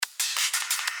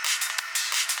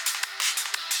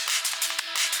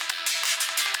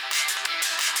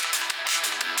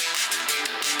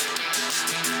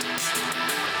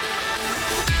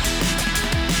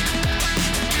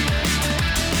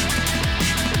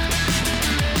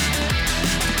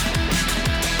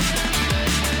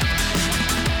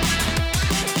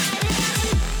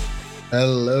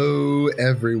Hello,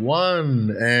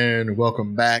 everyone, and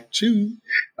welcome back to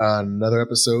another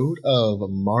episode of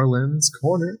Marlon's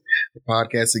Corner, the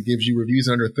podcast that gives you reviews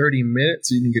in under 30 minutes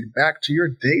so you can get back to your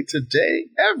day-to-day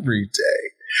every day.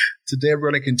 Today,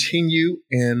 we're going to continue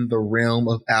in the realm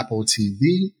of Apple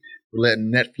TV. We're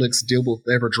letting Netflix deal with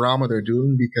whatever drama they're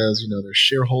doing because, their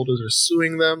shareholders are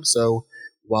suing them. So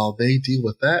while they deal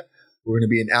with that, we're going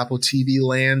to be in Apple TV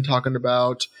land talking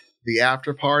about The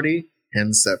After Party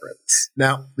and Severance.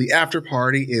 Now, The After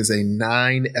Party is a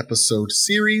 9-episode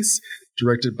series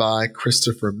directed by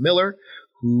Christopher Miller,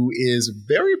 who is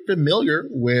very familiar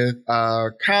with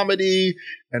comedy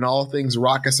and all things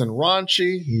raucous and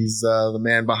raunchy. He's the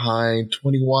man behind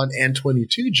 21 and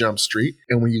 22 Jump Street.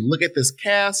 And when you look at this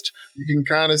cast, you can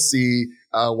kind of see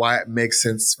why it makes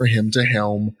sense for him to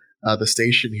helm the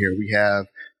station here. We have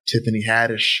Tiffany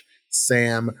Haddish,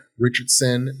 Sam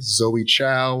Richardson, Zoe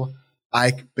Chow,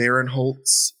 Ike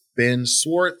Barinholtz, Ben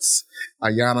Schwartz,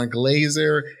 Ayana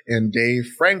Glazer, and Dave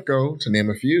Franco, to name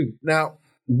a few. Now,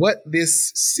 what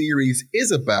this series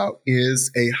is about is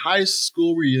a high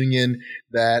school reunion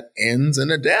that ends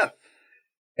in a death.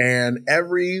 And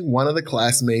every one of the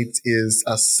classmates is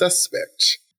a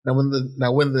suspect. Now,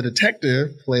 when the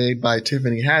detective, played by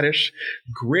Tiffany Haddish,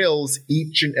 grills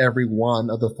each and every one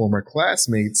of the former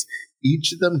classmates,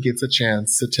 each of them gets a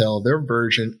chance to tell their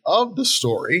version of the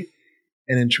story.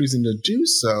 And in choosing to do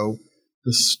so,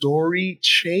 the story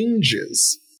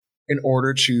changes in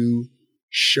order to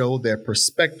show their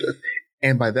perspective.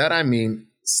 And by that, I mean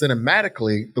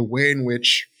cinematically, the way in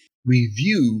which we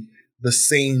view the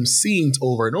same scenes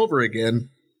over and over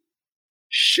again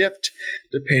shift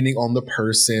depending on the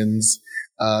person's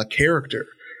character.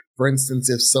 For instance,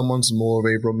 if someone's more of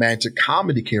a romantic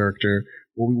comedy character,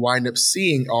 what we wind up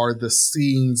seeing are the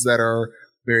scenes that are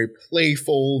very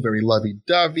playful, very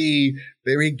lovey-dovey,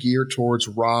 very geared towards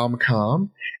rom-com.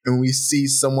 And we see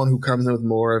someone who comes in with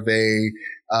more of a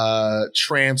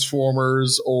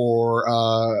Transformers or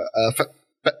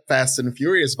Fast and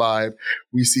Furious vibe.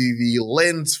 We see the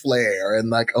lens flare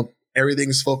and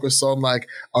everything's focused on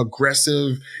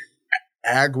aggressive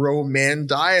aggro man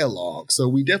dialogue. So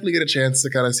we definitely get a chance to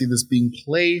kind of see this being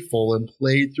playful and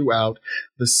played throughout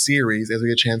the series as we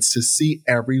get a chance to see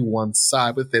everyone's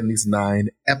side within these 9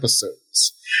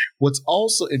 episodes. What's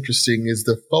also interesting is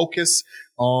the focus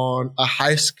on a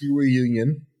high school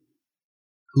reunion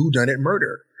whodunit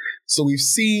murder. So we've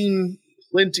seen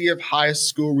plenty of high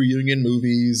school reunion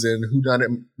movies and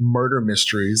whodunit murder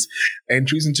mysteries, and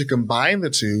choosing to combine the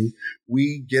two,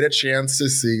 we get a chance to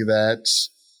see that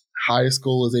high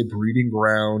school is a breeding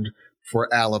ground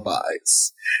for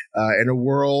alibis. In a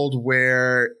world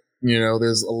where,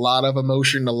 there's a lot of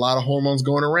emotion, a lot of hormones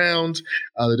going around,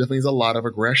 there definitely is a lot of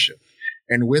aggression.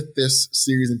 And with this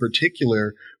series in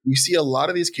particular, we see a lot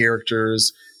of these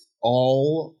characters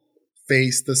all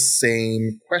face the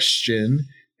same question,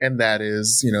 and that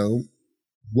is,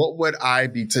 what would I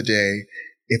be today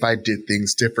if I did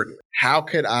things differently? How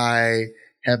could I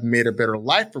have made a better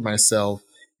life for myself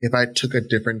if I took a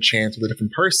different chance with a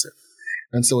different person?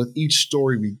 And so with each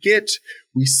story we get,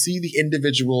 we see the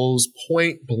individuals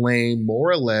point blame more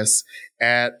or less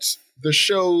at the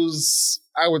show's,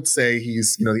 I would say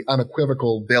he's, the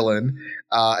unequivocal villain.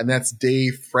 And that's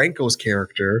Dave Franco's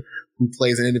character, who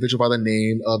plays an individual by the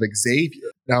name of Xavier.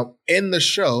 Now, in the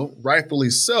show,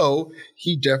 rightfully so,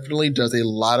 he definitely does a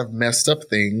lot of messed up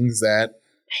things that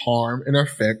harm and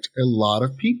affect a lot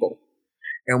of people.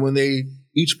 And when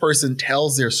each person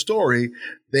tells their story,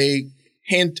 they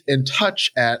hint and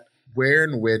touch at where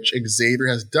in which Xavier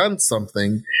has done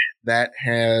something that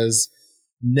has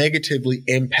negatively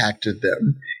impacted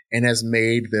them and has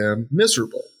made them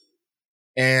miserable.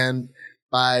 And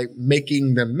by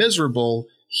making them miserable,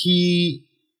 he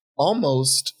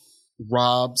almost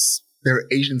robs their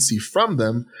agency from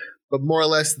them, but more or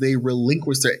less they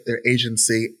relinquish their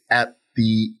agency at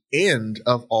the end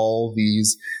of all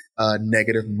these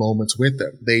negative moments with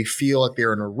them. They feel like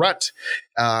they're in a rut,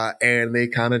 and they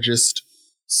kind of just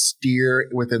steer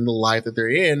within the life that they're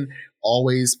in,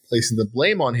 always placing the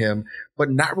blame on him, but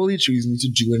not really choosing to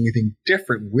do anything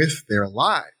different with their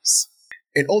lives.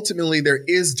 And ultimately, there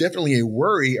is definitely a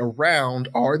worry around,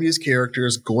 are these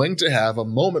characters going to have a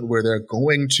moment where they're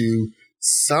going to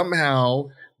somehow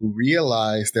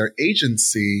realize their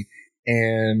agency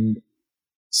and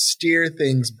steer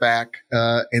things back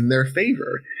in their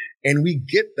favor? And we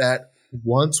get that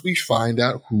once we find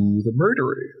out who the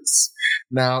murderer is.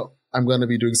 Now, I'm going to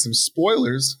be doing some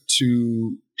spoilers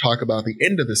to talk about the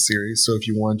end of the series, so if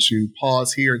you want to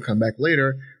pause here and come back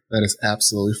later, that is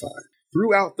absolutely fine.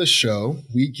 Throughout the show,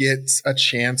 we get a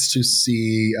chance to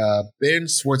see Ben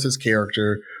Schwartz's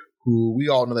character, who we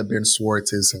all know that Ben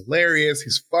Schwartz is hilarious,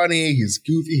 he's funny, he's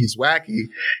goofy, he's wacky,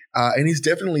 and he's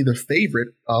definitely the favorite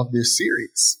of this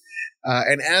series.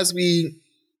 And as we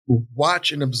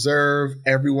watch and observe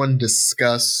everyone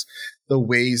discuss the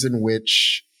ways in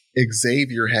which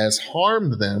Xavier has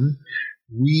harmed them,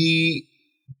 we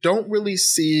don't really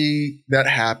see that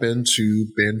happen to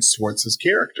Ben Schwartz's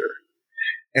character.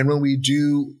 And when we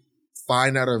do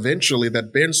find out eventually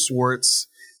that Ben Schwartz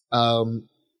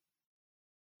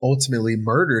ultimately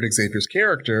murdered Xavier's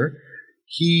character,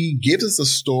 he gives us a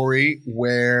story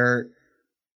where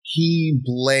he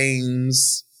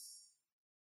blames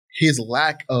his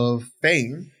lack of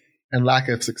fame and lack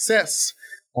of success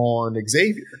on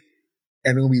Xavier.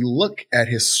 And when we look at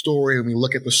his story, when we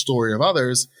look at the story of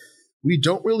others, we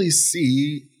don't really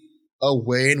see a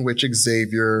way in which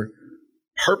Xavier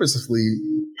purposely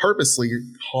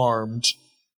harmed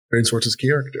Ben Schwartz's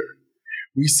character.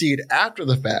 We see it after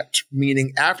the fact,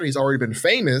 meaning after he's already been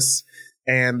famous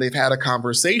and they've had a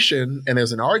conversation and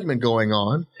there's an argument going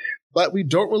on, but we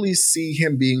don't really see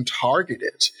him being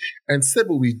targeted. Instead,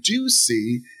 what we do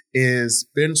see is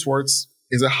Ben Schwartz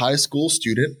is a high school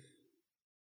student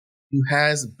who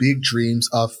has big dreams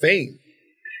of fame.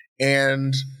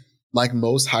 And like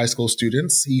most high school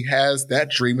students, he has that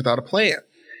dream without a plan.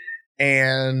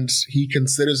 And he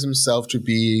considers himself to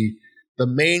be the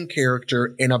main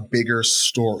character in a bigger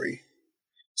story.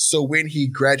 So when he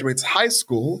graduates high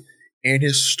school and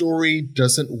his story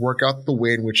doesn't work out the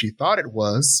way in which he thought it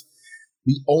was,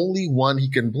 the only one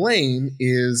he can blame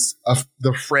is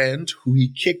the friend who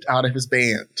he kicked out of his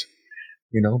band.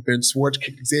 You know, Ben Schwartz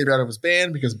kicked Xavier out of his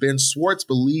band because Ben Schwartz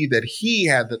believed that he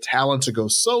had the talent to go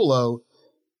solo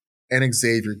and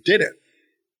Xavier didn't.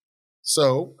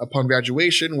 So upon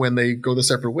graduation, when they go their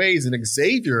separate ways, and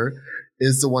Xavier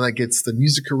is the one that gets the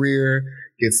music career,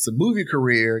 gets the movie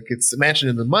career, gets the mansion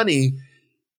and the money,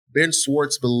 Ben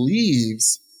Schwartz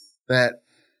believes that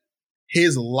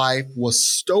his life was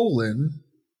stolen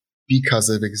because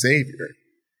of Xavier.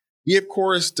 He, of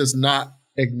course, does not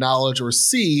acknowledge or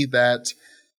see that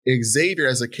Xavier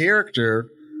as a character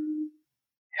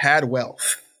had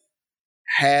wealth,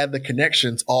 had the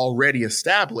connections already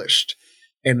established,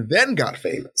 and then got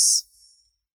famous.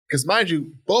 Because mind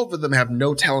you, both of them have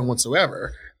no talent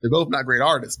whatsoever. They're both not great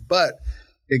artists. But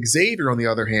Xavier, on the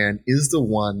other hand, is the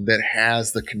one that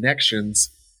has the connections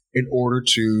in order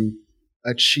to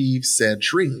achieve said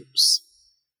dreams.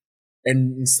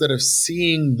 And instead of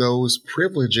seeing those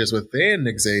privileges within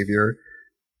Xavier,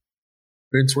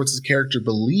 Ben Schwartz's character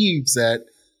believes that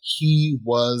he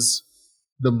was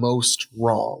the most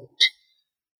wronged.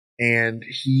 And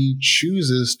he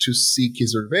chooses to seek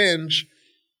his revenge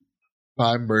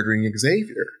by murdering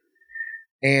Xavier.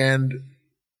 And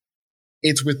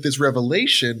it's with this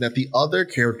revelation that the other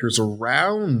characters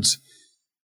around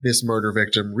this murder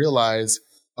victim realize,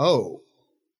 oh,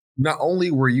 not only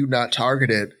were you not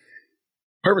targeted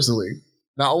purposely,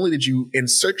 not only did you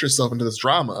insert yourself into this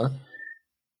drama,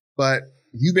 but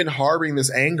you've been harboring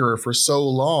this anger for so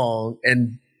long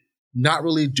and not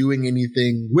really doing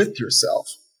anything with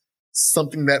yourself.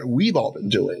 Something that we've all been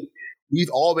doing. We've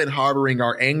all been harboring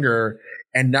our anger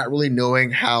and not really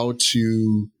knowing how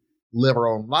to live our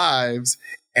own lives.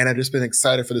 And I've just been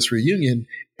excited for this reunion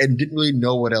and didn't really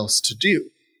know what else to do.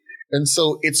 And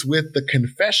so it's with the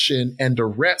confession and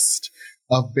arrest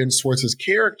of Ben Schwartz's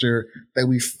character that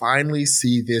we finally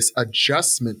see this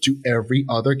adjustment to every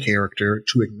other character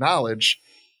to acknowledge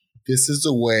this is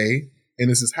the way and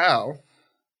this is how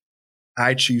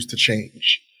I choose to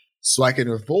change. So I can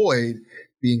avoid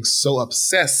being so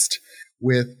obsessed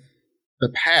with the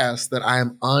past that I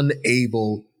am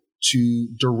unable to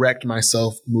direct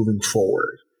myself moving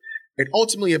forward. And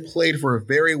ultimately, it played for a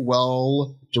very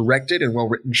well directed and well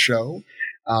written show.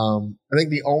 I think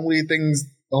the only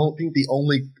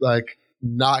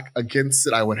knock against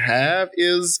it I would have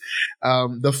is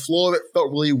the flow of it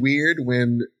felt really weird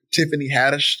when Tiffany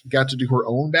Haddish got to do her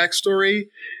own backstory.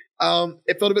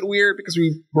 It felt a bit weird because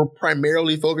we were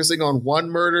primarily focusing on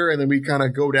one murder, and then we kind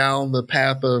of go down the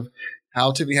path of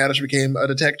how Tiffany Haddish became a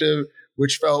detective,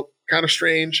 which felt kind of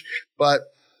strange. But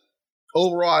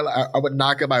overall, I would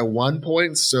knock it by 1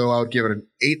 point, so I would give it an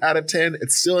 8 out of 10.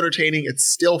 It's still entertaining. It's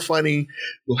still funny.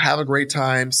 You'll have a great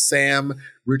time. Sam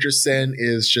Richardson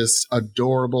is just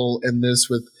adorable in this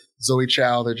with Zoe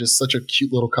Chow. They're just such a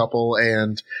cute little couple,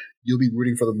 and you'll be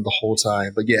rooting for them the whole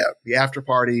time. But yeah, The After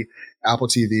Party, Apple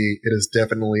TV, it is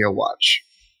definitely a watch.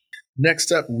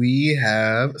 Next up, we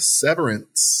have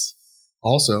Severance,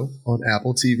 also on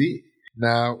Apple TV.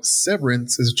 Now,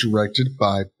 Severance is directed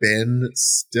by Ben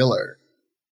Stiller.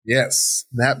 Yes,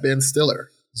 that Ben Stiller.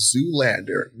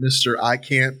 Zoolander, Mr. I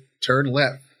Can't Turn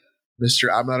Left.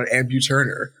 Mr. I'm Not an Ambu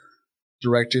Turner,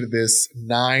 directed this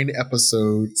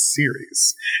 9-episode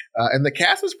series. And the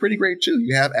cast was pretty great too.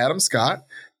 You have Adam Scott,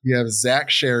 you have Zach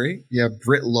Sherry, you have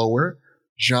Britt Lower,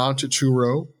 John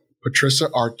Turturro, Patricia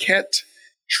Arquette,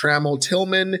 Trammell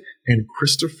Tillman, and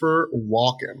Christopher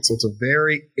Walken. So it's a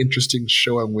very interesting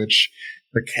show in which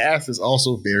the cast is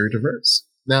also very diverse.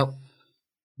 Now,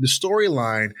 the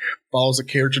storyline follows a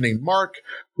character named Mark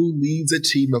who leads a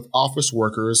team of office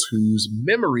workers whose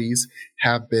memories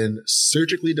have been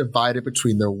surgically divided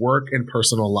between their work and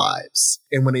personal lives.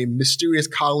 And when a mysterious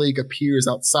colleague appears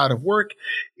outside of work,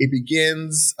 it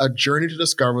begins a journey to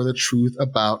discover the truth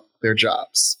about their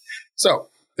jobs. So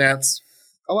that's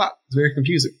a lot. It's very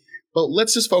confusing. But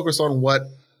let's just focus on what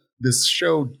this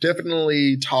show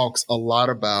definitely talks a lot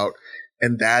about,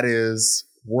 and that is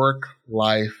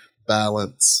work-life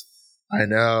balance. I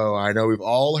know. We've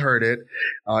all heard it.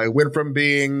 It went from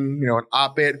being, an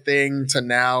op-ed thing to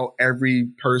now every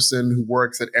person who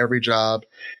works at every job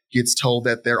gets told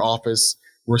that their office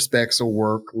respects a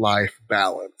work-life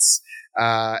balance.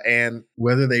 And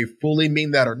whether they fully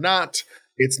mean that or not,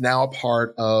 it's now a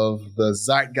part of the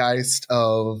zeitgeist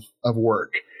of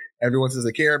work. Everyone says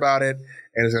they care about it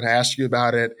and is going to ask you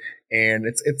about it. And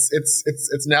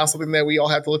it's now something that we all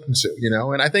have to listen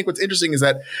to, And I think what's interesting is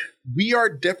that we are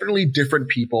definitely different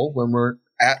people when we're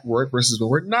at work versus when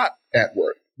we're not at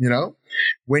work,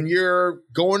 When you're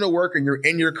going to work and you're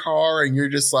in your car and you're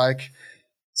just like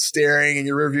staring in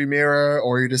your rearview mirror,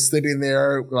 or you're just sitting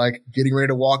there like getting ready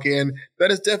to walk in, that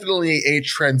is definitely a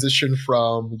transition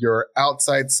from your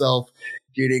outside self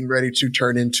getting ready to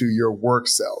turn into your work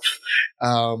self.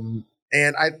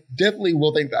 And I definitely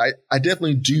I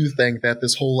definitely do think that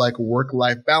this whole like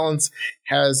work-life balance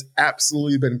has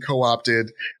absolutely been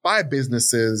co-opted by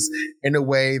businesses in a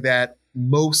way that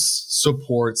most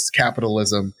supports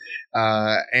capitalism.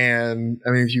 And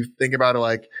I mean, if you think about it,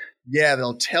 like, yeah,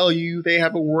 they'll tell you they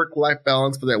have a work-life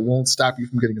balance, but that won't stop you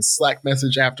from getting a Slack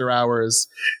message after hours.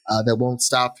 That won't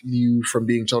stop you from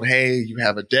being told, hey, you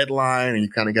have a deadline and you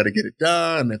kind of got to get it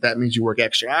done. If that means you work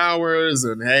extra hours,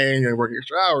 and hey, you're working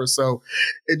extra hours. So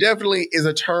it definitely is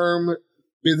a term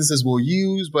businesses will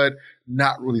use, but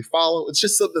not really follow. It's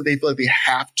just something they feel like they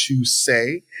have to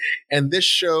say. And this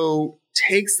show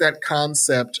takes that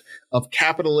concept of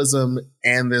capitalism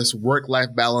and this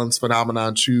work-life balance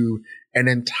phenomenon to an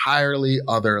entirely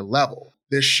other level.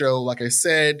 This show, like I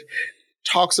said,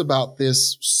 talks about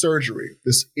this surgery,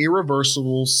 this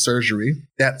irreversible surgery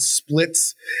that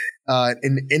splits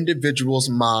an individual's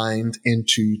mind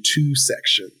into two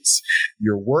sections: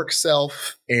 your work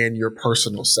self and your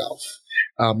personal self.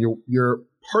 Your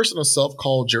personal self,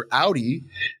 called your outie,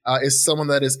 is someone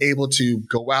that is able to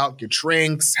go out, get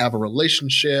drinks, have a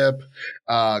relationship,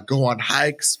 go on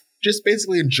hikes, just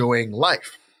basically enjoying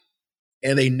life.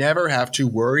 And they never have to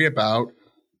worry about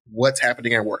what's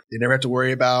happening at work. They never have to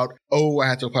worry about, I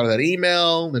have to reply to that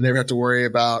email. They never have to worry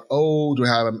about, do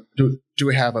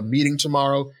I have a meeting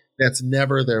tomorrow? That's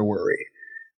never their worry.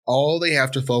 All they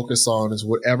have to focus on is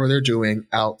whatever they're doing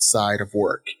outside of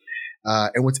work.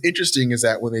 And what's interesting is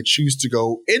that when they choose to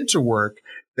go into work,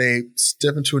 they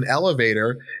step into an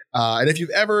elevator. And if you've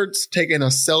ever taken a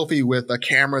selfie with a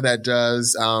camera that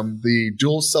does the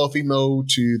dual selfie mode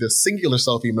to the singular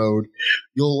selfie mode,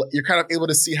 you're kind of able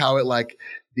to see how it like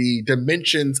the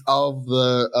dimensions of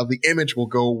the image will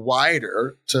go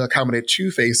wider to accommodate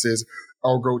two faces,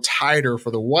 or go tighter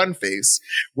for the one face.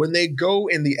 When they go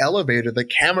in the elevator, the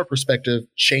camera perspective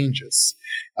changes.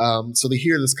 So they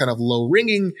hear this kind of low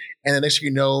ringing, and the next thing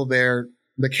you know,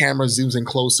 the camera zooms in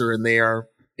closer and they are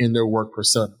in their work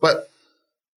persona. But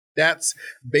that's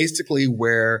basically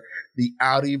where the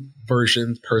outie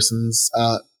version person's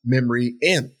memory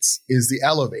ends, is the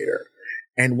elevator.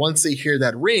 And once they hear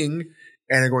that ring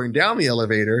and are going down the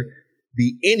elevator,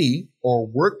 the innie or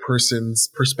work person's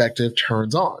perspective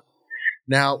turns on.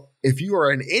 Now, if you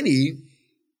are an innie,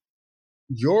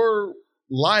 your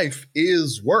life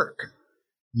is work.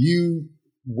 You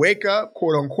wake up,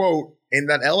 quote unquote, in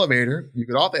that elevator, you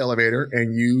get off the elevator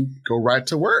and you go right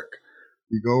to work.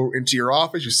 You go into your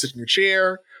office, you sit in your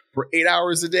chair for 8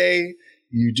 hours a day,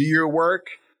 you do your work,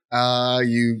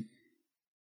 you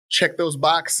check those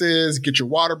boxes, get your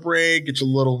water break, get your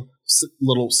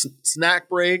little snack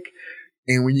break.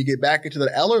 And when you get back into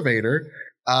the elevator,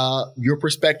 your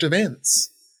perspective ends.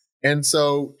 And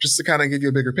so just to kind of give you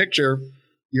a bigger picture,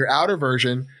 your outer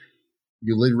version,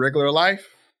 you live regular life.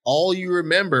 All you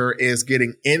remember is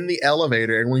getting in the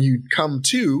elevator. And when you come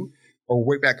to or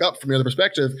wake back up from the other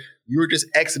perspective, you were just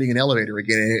exiting an elevator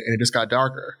again and it just got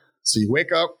darker. So you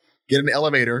wake up, get in the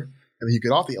elevator, and then you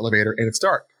get off the elevator and it's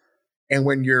dark. And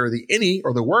when you're the innie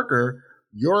or the worker,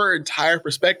 your entire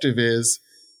perspective is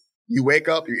you wake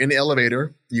up, you're in the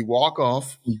elevator, you walk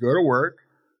off, you go to work,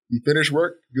 you finish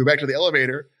work, you go back to the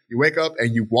elevator, you wake up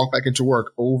and you walk back into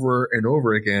work over and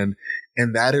over again.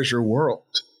 And that is your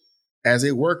world. As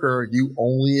a worker, you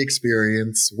only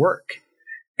experience work.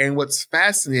 And what's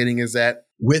fascinating is that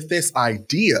with this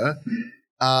idea,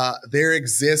 there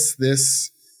exists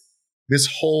this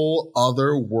whole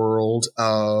other world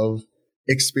of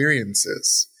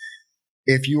experiences.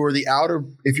 If you're the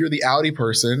outie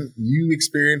person, you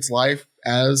experience life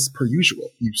as per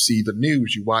usual. You see the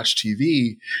news, you watch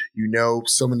TV, you know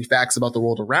so many facts about the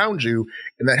world around you,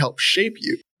 and that helps shape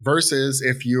you. Versus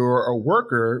if you're a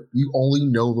worker, you only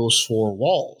know those four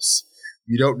walls.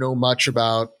 You don't know much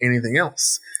about anything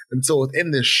else. And so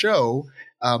within this show,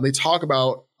 they talk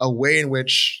about a way in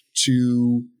which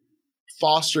to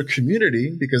foster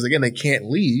community, because again, they can't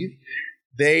leave.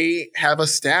 They have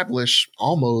established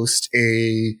almost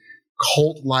a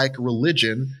cult-like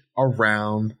religion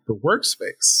around the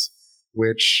workspace,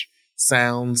 which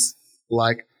sounds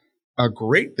like a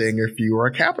great thing if you are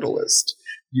a capitalist.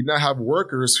 You now have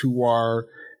workers who are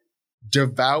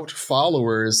devout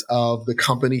followers of the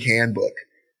company handbook,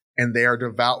 and they are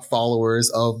devout followers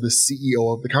of the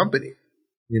CEO of the company.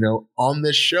 You know, on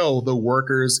this show, the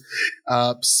workers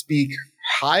speak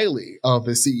highly of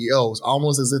the CEOs,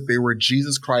 almost as if they were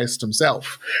Jesus Christ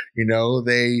himself. You know,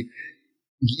 they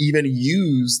even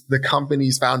use the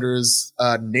company's founder's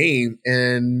name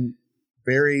in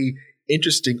very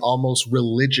interesting, almost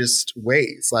religious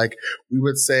ways. Like we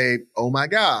would say, oh my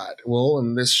God. Well,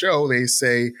 in this show, they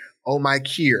say, oh my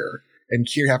Keir. And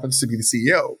Keir happens to be the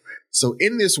CEO. So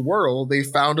in this world, they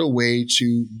found a way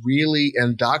to really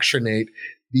indoctrinate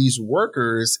these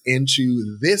workers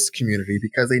into this community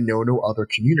because they know no other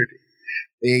community.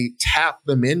 They tap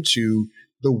them into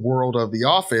the world of the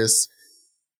office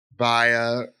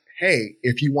via, hey,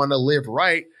 if you want to live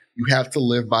right, you have to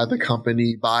live by the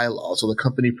company bylaws or the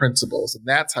company principles. And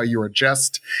that's how you're a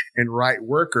just and right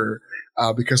worker,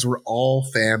 because we're all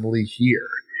family here.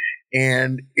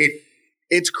 And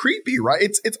it's creepy, right?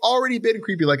 It's already been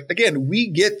creepy. Like, again, we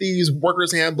get these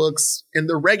workers' handbooks in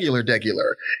the regular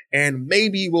degular, and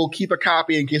maybe we'll keep a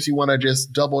copy in case you want to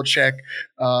just double check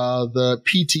the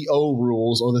PTO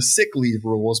rules or the sick leave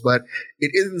rules, but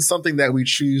it isn't something that we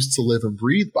choose to live and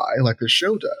breathe by like the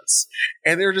show does.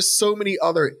 And there are just so many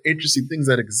other interesting things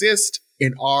that exist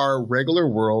in our regular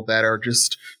world that are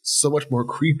just so much more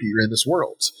creepier in this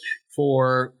world.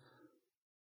 For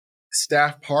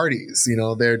staff parties, you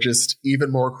know, they're just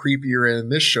even more creepier in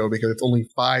this show because it's only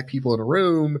 5 people in a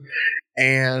room,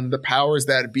 and the powers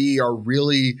that be are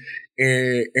really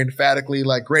emphatically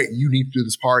like, great, you need to do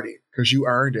this party because you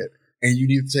earned it and you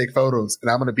need to take photos,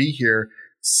 and I'm going to be here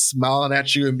smiling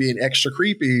at you and being extra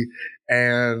creepy.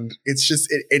 And it's just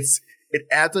it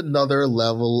adds another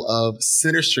level of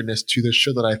sinisterness to the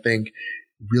show that I think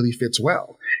really fits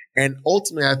well. And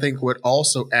ultimately, I think what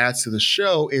also adds to the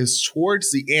show is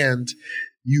towards the end,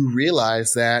 you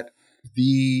realize that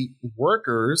the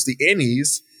workers, the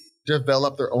innies,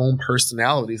 develop their own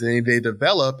personalities, and they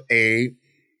develop a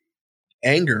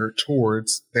anger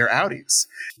towards their outies.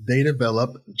 They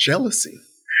develop jealousy.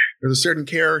 There's a certain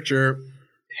character,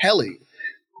 Helly,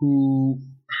 who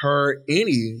her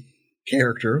innie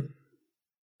character,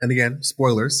 and again,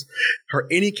 spoilers, her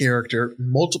any character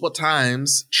multiple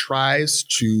times tries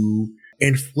to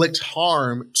inflict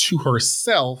harm to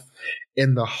herself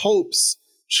in the hopes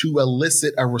to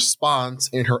elicit a response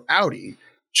in her outie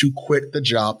to quit the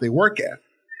job they work at.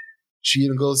 She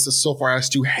even goes so far as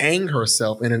to hang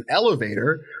herself in an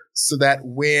elevator so that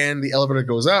when the elevator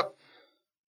goes up,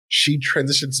 she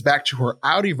transitions back to her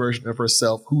outie version of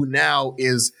herself, who now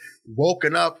is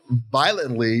woken up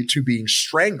violently to being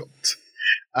strangled.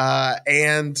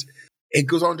 And it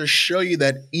goes on to show you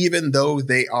that even though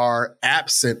they are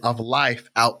absent of life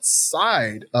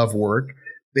outside of work,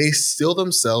 they still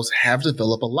themselves have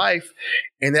developed a life,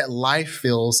 and that life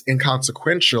feels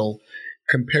inconsequential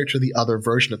compared to the other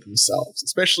version of themselves,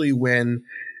 especially when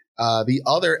the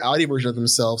other outie version of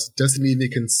themselves doesn't even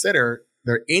consider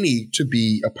their innie to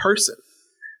be a person.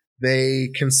 They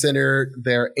consider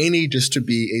their innie just to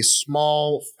be a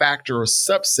small factor or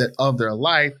subset of their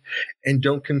life and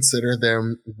don't consider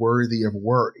them worthy of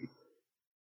worry.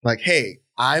 Like, hey,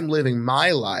 I'm living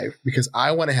my life because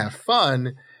I want to have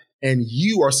fun, and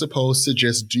you are supposed to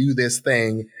just do this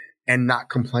thing and not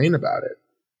complain about it.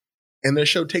 And the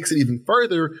show takes it even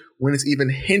further when it's even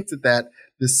hinted that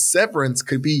the severance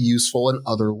could be useful in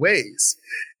other ways.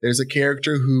 There's a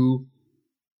character who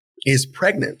is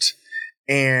pregnant,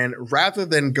 and rather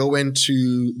than go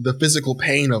into the physical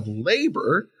pain of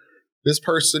labor, this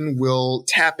person will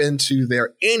tap into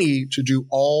their innie to do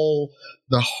all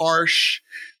the harsh,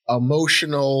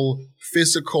 emotional,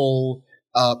 physical,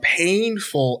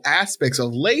 painful aspects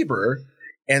of labor.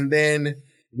 And then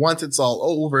once it's all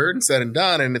over and said and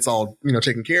done, and it's all,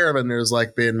 taken care of, and there's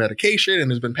like been medication and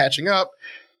there's been patching up,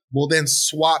 will then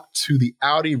swap to the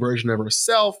outie version of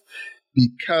herself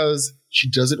because she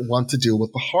doesn't want to deal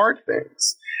with the hard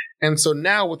things. And so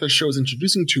now what the show is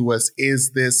introducing to us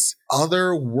is this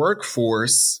other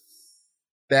workforce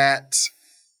that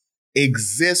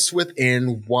exists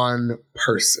within one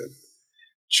person,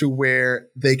 to where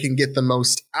they can get the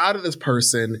most out of this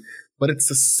person, but it's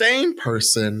the same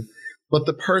person, but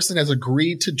the person has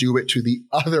agreed to do it to the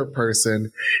other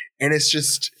person. And it's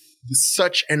just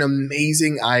such an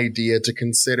amazing idea to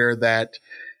consider that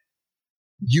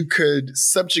you could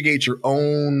subjugate your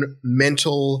own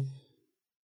mental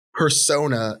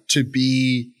persona to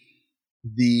be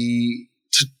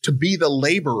to be the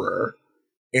laborer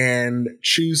and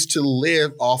choose to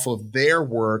live off of their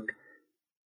work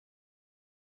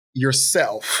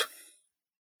yourself.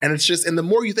 And it's just, and the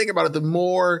more you think about it, the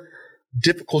more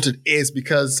difficult it is,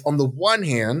 because on the one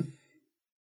hand,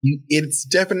 it's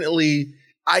definitely,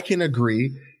 I can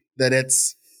agree that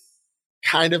it's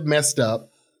kind of messed up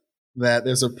that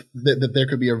that there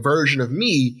could be a version of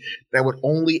me that would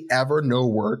only ever know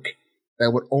work,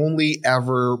 that would only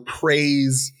ever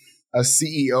praise a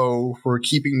CEO for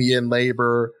keeping me in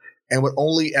labor, and would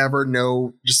only ever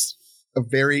know just a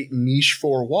very niche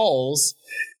four walls.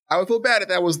 I would feel bad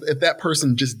if that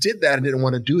person just did that and didn't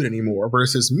want to do it anymore,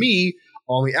 versus me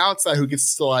on the outside who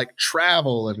gets to like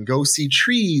travel and go see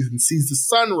trees and sees the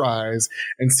sunrise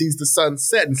and sees the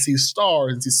sunset and sees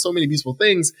stars and sees so many beautiful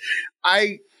things.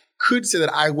 I could say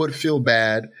that I would feel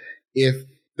bad if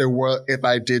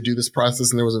I did do this process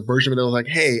and there was a version of it that was like,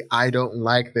 hey, I don't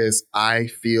like this. I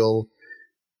feel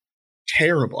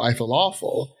terrible. I feel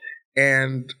awful.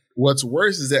 And what's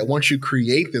worse is that once you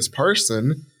create this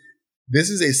person,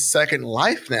 this is a second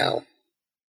life now.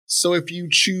 So if you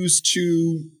choose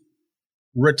to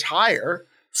retire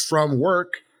from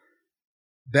work,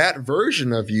 that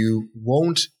version of you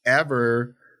won't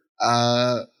ever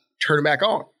turn back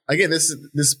on. Again,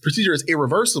 this procedure is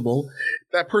irreversible.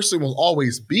 That person will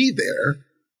always be there.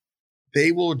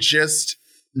 They will just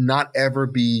not ever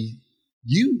be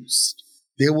used.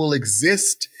 They will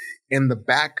exist in the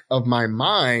back of my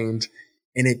mind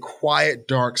in a quiet,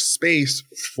 dark space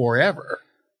forever.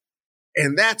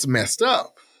 And that's messed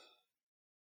up.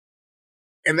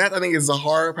 And that, I think, is the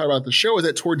hard part about the show, is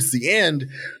that towards the end,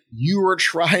 you were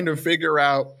trying to figure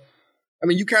out, I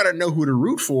mean, you kind of know who to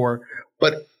root for,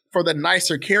 but for the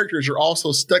nicer characters, you're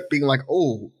also stuck being like,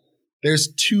 oh,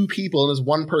 there's two people in this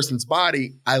one person's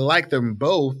body. I like them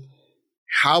both.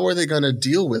 How are they going to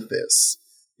deal with this?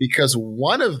 Because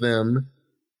one of them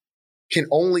can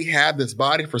only have this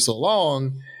body for so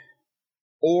long,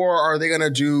 or are they going to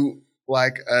do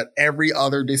like every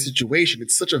other day situation?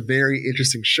 It's such a very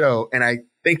interesting show, and I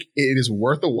think it is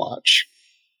worth a watch.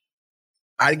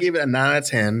 I gave it a 9 out of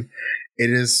 10. It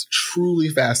is truly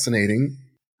fascinating.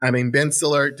 I mean, Ben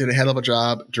Stiller did a hell of a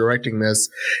job directing this.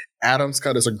 Adam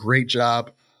Scott does a great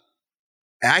job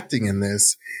acting in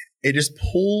this. It just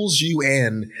pulls you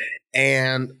in.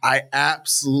 And I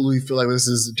absolutely feel like this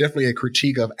is definitely a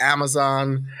critique of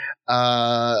Amazon,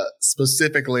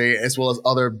 specifically, as well as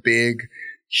other big,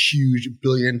 huge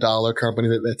billion-dollar companies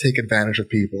that take advantage of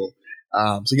people.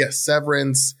 So yes,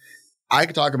 Severance, I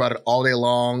could talk about it all day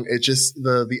long. It's just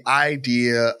the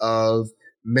idea of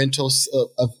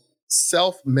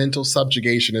self-mental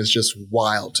subjugation is just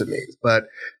wild to me. But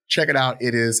check it out.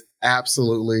 It is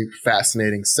absolutely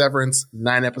fascinating. Severance,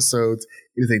 9 episodes.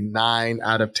 It is a 9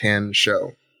 out of 10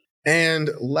 show. And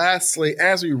lastly,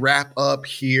 as we wrap up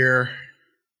here,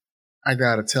 I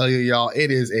gotta tell you, y'all,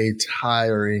 it is a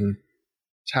tiring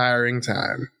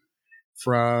time.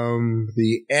 From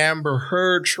the Amber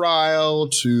Heard trial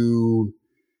to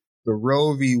the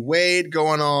Roe v. Wade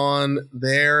going on,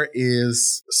 there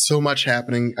is so much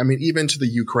happening. I mean, even to the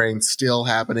Ukraine still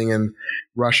happening, and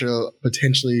Russia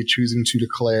potentially choosing to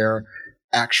declare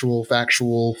actual,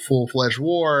 factual, full-fledged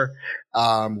war.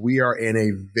 We are in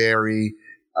a very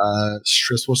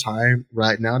stressful time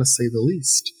right now, to say the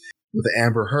least. With the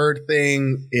Amber Heard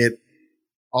thing, it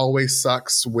always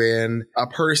sucks when a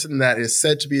person that is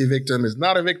said to be a victim is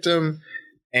not a victim.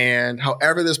 And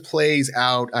however this plays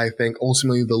out, I think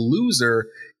ultimately the loser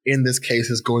in this case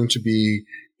is going to be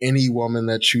any woman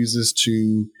that chooses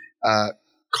to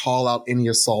call out any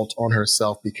assault on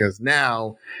herself, because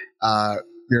now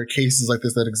there are cases like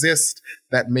this that exist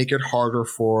that make it harder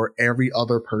for every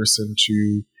other person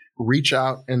to reach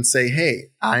out and say, hey,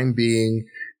 I'm being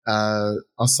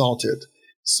assaulted.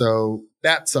 So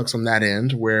that sucks on that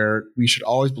end, where we should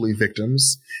always believe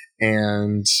victims.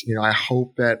 And, I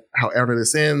hope that however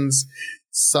this ends,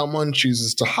 someone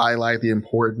chooses to highlight the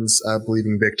importance of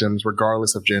believing victims,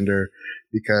 regardless of gender,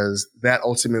 because that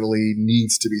ultimately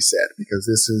needs to be said, because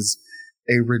this is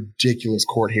a ridiculous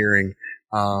court hearing.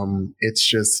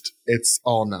 It's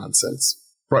all nonsense,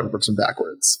 frontwards and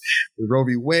backwards. With Roe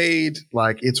v. Wade,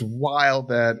 it's wild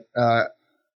that,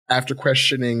 after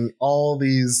questioning all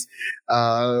these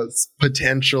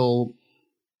potential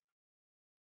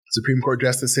Supreme Court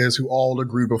justices who all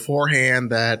agreed beforehand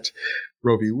that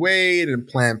Roe v. Wade and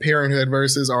Planned Parenthood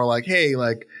versus are hey,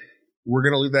 we're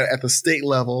going to leave that at the state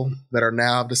level, that are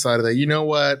now decided that, you know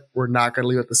what, we're not going to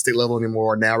leave it at the state level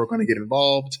anymore. Now we're going to get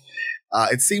involved.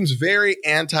 It seems very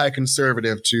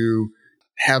anti-conservative to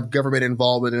have government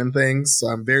involvement in things. So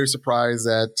I'm very surprised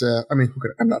that,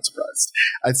 I'm not surprised.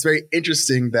 It's very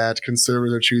interesting that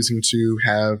conservatives are choosing to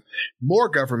have more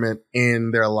government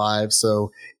in their lives.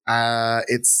 So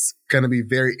it's going to be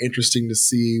very interesting to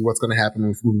see what's going to happen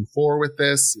moving forward with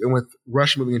this. And with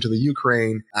Russia moving into the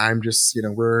Ukraine, I'm just,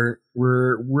 we're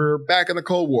back in the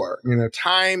Cold War.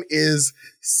 Time is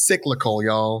cyclical,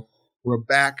 y'all. We're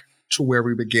back to where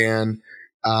we began.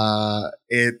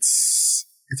 It's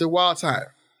a wild time,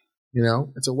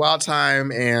 it's a wild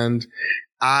time. And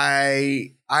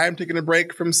I am taking a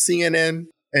break from CNN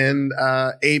and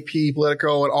AP,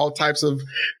 Politico, and all types of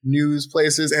news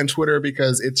places and Twitter,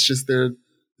 because it's just there's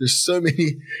so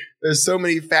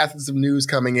many facets of news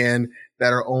coming in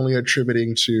that are only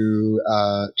attributing to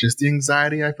just the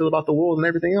anxiety I feel about the world and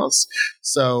everything else.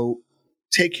 So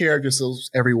take care of yourselves,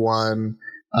 everyone.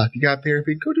 If you got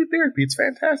therapy, go do therapy. It's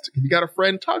fantastic. If you got a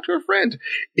friend, talk to a friend.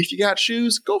 If you got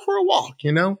shoes, go for a walk,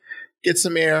 get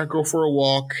some air, go for a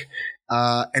walk.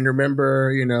 And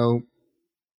remember,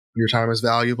 your time is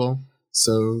valuable.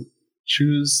 So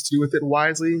choose to do with it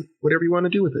wisely, whatever you want to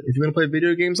do with it. If you want to play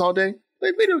video games all day,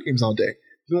 play video games all day.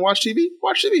 If you want to watch TV,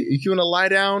 watch TV. If you want to lie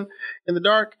down in the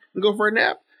dark and go for a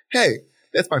nap, hey,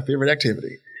 that's my favorite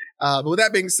activity. But with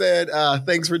that being said,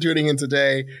 thanks for tuning in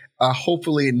today.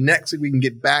 Hopefully next week we can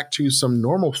get back to some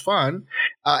normal fun.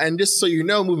 And just so you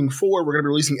know, moving forward, we're going to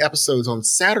be releasing episodes on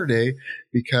Saturday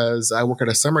because I work at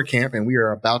a summer camp and we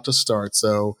are about to start.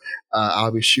 So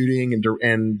I'll be shooting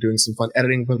and doing some fun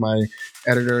editing with my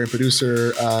editor and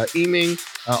producer, Eaming,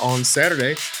 on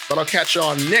Saturday. But I'll catch you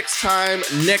on next time,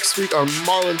 next week on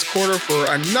Marlon's Corner for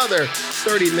another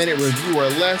 30-minute review or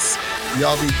less.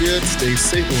 Y'all be good, stay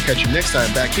safe, and we'll catch you next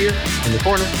time back here in the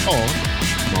corner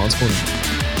on Marlon's Corner.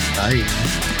 Bye.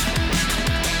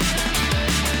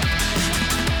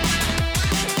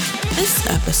 This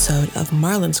episode of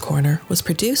Marlon's Corner was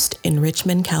produced in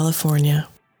Richmond, California.